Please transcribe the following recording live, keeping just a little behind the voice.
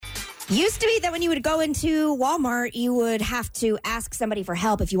Used to be that when you would go into Walmart, you would have to ask somebody for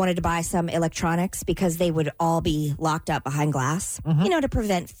help if you wanted to buy some electronics because they would all be locked up behind glass, to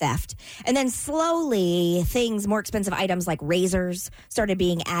prevent theft. And then slowly, more expensive items like razors started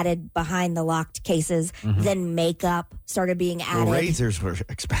being added behind the locked cases. Then makeup started being added. Well, razors were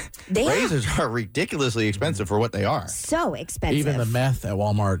expensive. Razors are ridiculously expensive for what they are. So expensive. Even the meth at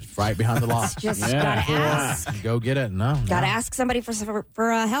Walmart right behind the lock. Just gotta ask. Go get it. Gotta ask somebody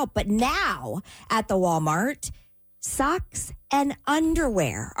for help. But now at the Walmart, socks and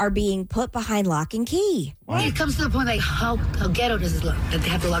underwear are being put behind lock and key. It comes to the point like how ghetto does it look that they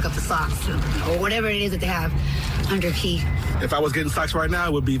have to lock up the socks or whatever it is that they have under key. If I was getting socks right now,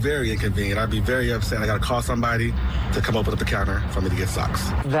 it would be very inconvenient. I'd be very upset. I got to call somebody to come open up the counter for me to get socks.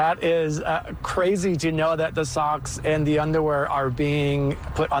 That is crazy to know that the socks and the underwear are being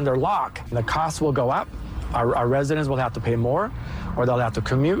put under lock. The cost will go up. Our residents will have to pay more, or they'll have to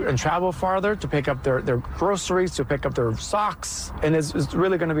commute and travel farther to pick up their groceries, to pick up their socks, and it's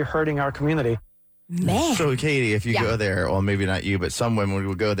really going to be hurting our community. Man. So, Katie, if you go there, well, maybe not you, but some women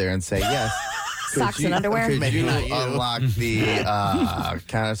would go there and say, yes. Socks and underwear? Could Maybe you not you. unlock the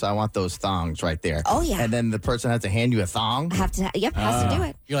counter? So I want those thongs right there. Oh, yeah. And then the person has to hand you a thong? Has to do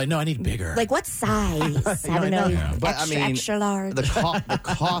it. You're like, no, I need bigger. Like what size? I don't know. Yeah. But, Extra large. The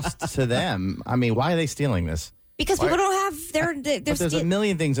cost to them, why are they stealing this? Because people don't have There's a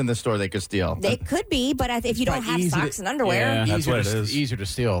million things in the store they could steal. They could be, but if you don't have socks and underwear, Yeah, that's what it is. Easier to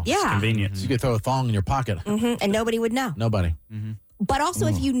steal. yeah. Convenience. You could throw a thong in your pocket. And nobody would know. Nobody. But also,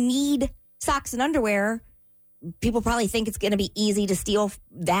 if you need socks and underwear, people probably think it's going to be easy to steal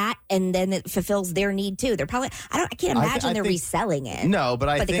that, and then it fulfills their need too. They're probably I can't imagine they're reselling it. No, but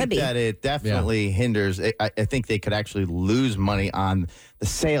I think that it definitely hinders. I think they could actually lose money on the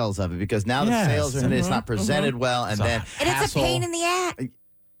sales of it because now the sales are in it. It's not presented well, and then it's a pain in the ass.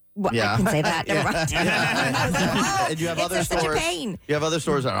 Well, I can say that. Never mind. And you have other such a stores. pain. You have other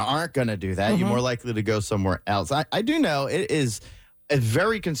stores that aren't going to do that. You're more likely to go somewhere else. I do know it's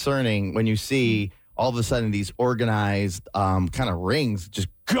very concerning when you see all of a sudden these organized kind of rings just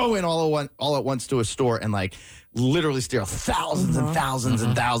go in all at once to a store and like literally steal thousands and thousands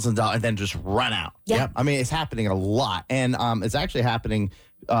and thousands of dollars and then just run out. Yep. It's happening a lot. And it's actually happening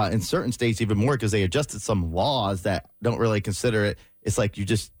in certain states even more because they adjusted some laws that don't really consider it. It's like you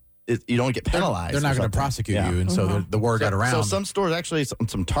don't get penalized. They're not going to prosecute you, and so the word got around. So some stores, actually,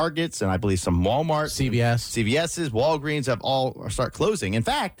 some Targets, and I believe some Walmart, CVS's, Walgreens have all start closing. In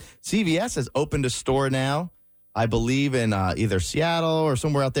fact, CVS has opened a store now, I believe in either Seattle or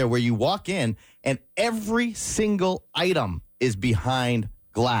somewhere out there, where you walk in and every single item is behind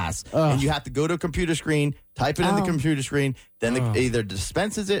glass, and you have to go to a computer screen, type it in the computer screen, then they either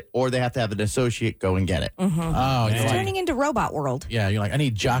dispenses it or they have to have an associate go and get it. It's turning into robot world. Yeah, you're like, I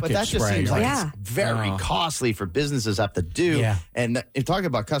need jockey But that just spray. seems like Yeah. it's very costly for businesses have to do. Yeah. And if talking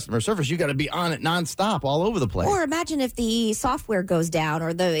about customer service, you got to be on it nonstop all over the place. Or imagine if the software goes down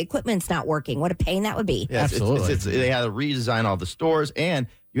or the equipment's not working. What a pain that would be. Yes, Absolutely. They had to redesign all the stores, and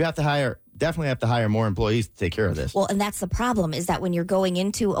you have to definitely have to hire more employees to take care of this. Well, and that's the problem is that when you're going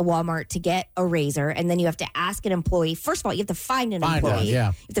into a Walmart to get a razor and then you have to ask an employee, first of all, you have to find an employee. One, yeah. You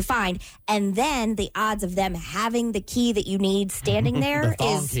have to find, and then the odds of them having the key that you need standing there The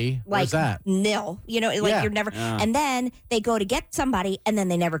thong is key. like Where's that? nil. You're never, and then they go to get somebody and then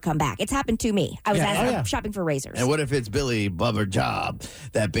they never come back. It's happened to me. I was shopping for razors. And what if it's Billy Bubba Job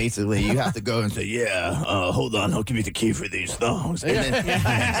that basically you have to go and say, hold on, I'll give you the key for these thongs. And then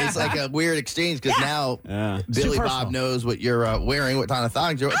it's like a weird exchange because now Billy Bob knows what you're wearing, what kind of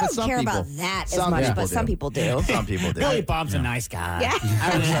thongs you're wearing. I don't care about that as much, but some people do. Some people do. Billy Bob's a nice guy. Yeah.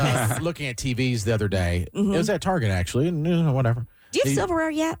 I was looking at TVs the other day. It was at Target, actually, and whatever. Do you have silverware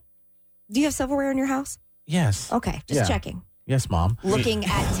yet? Do you have silverware in your house? Yes. Okay, just checking. Yes, Mom. Looking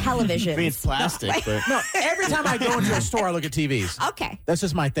at television. It's plastic, but No, every time I go into a store, I look at TVs. Okay. That's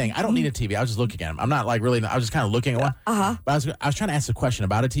just my thing. I don't need a TV. I was just looking at them. I'm not like really. I was just kind of looking at one. But I was trying to ask a question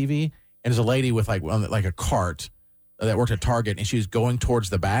about a TV, and there's a lady with like a cart that worked at Target, and she was going towards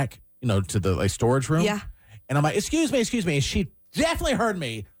the back, to the storage room. Yeah. And I'm like, excuse me. And she definitely heard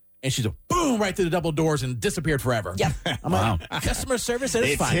me. And she's boom right through the double doors and disappeared forever. Yep. I'm like, customer service at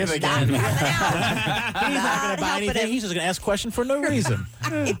its It's him finest. again. He's not going to buy anything. He's just going to ask a question for no reason.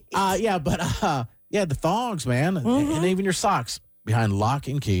 The thongs, man, and even your socks. behind lock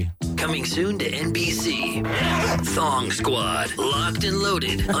and key. Coming soon to NBC. Thong Squad, locked and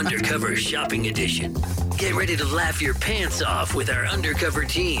loaded, undercover shopping edition. Get ready to laugh your pants off with our undercover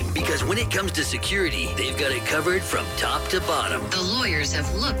team, because when it comes to security, they've got it covered from top to bottom. The lawyers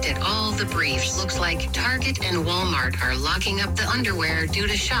have looked at all the briefs. Looks like Target and Walmart are locking up the underwear due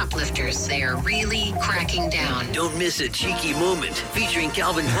to shoplifters. They are really cracking down. Don't miss a cheeky moment featuring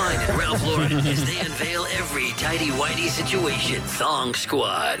Calvin Klein and Ralph Lauren as they unveil every tighty-whitey situation. Thong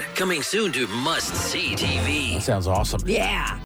Squad, coming soon to must-see TV. That sounds awesome. Yeah.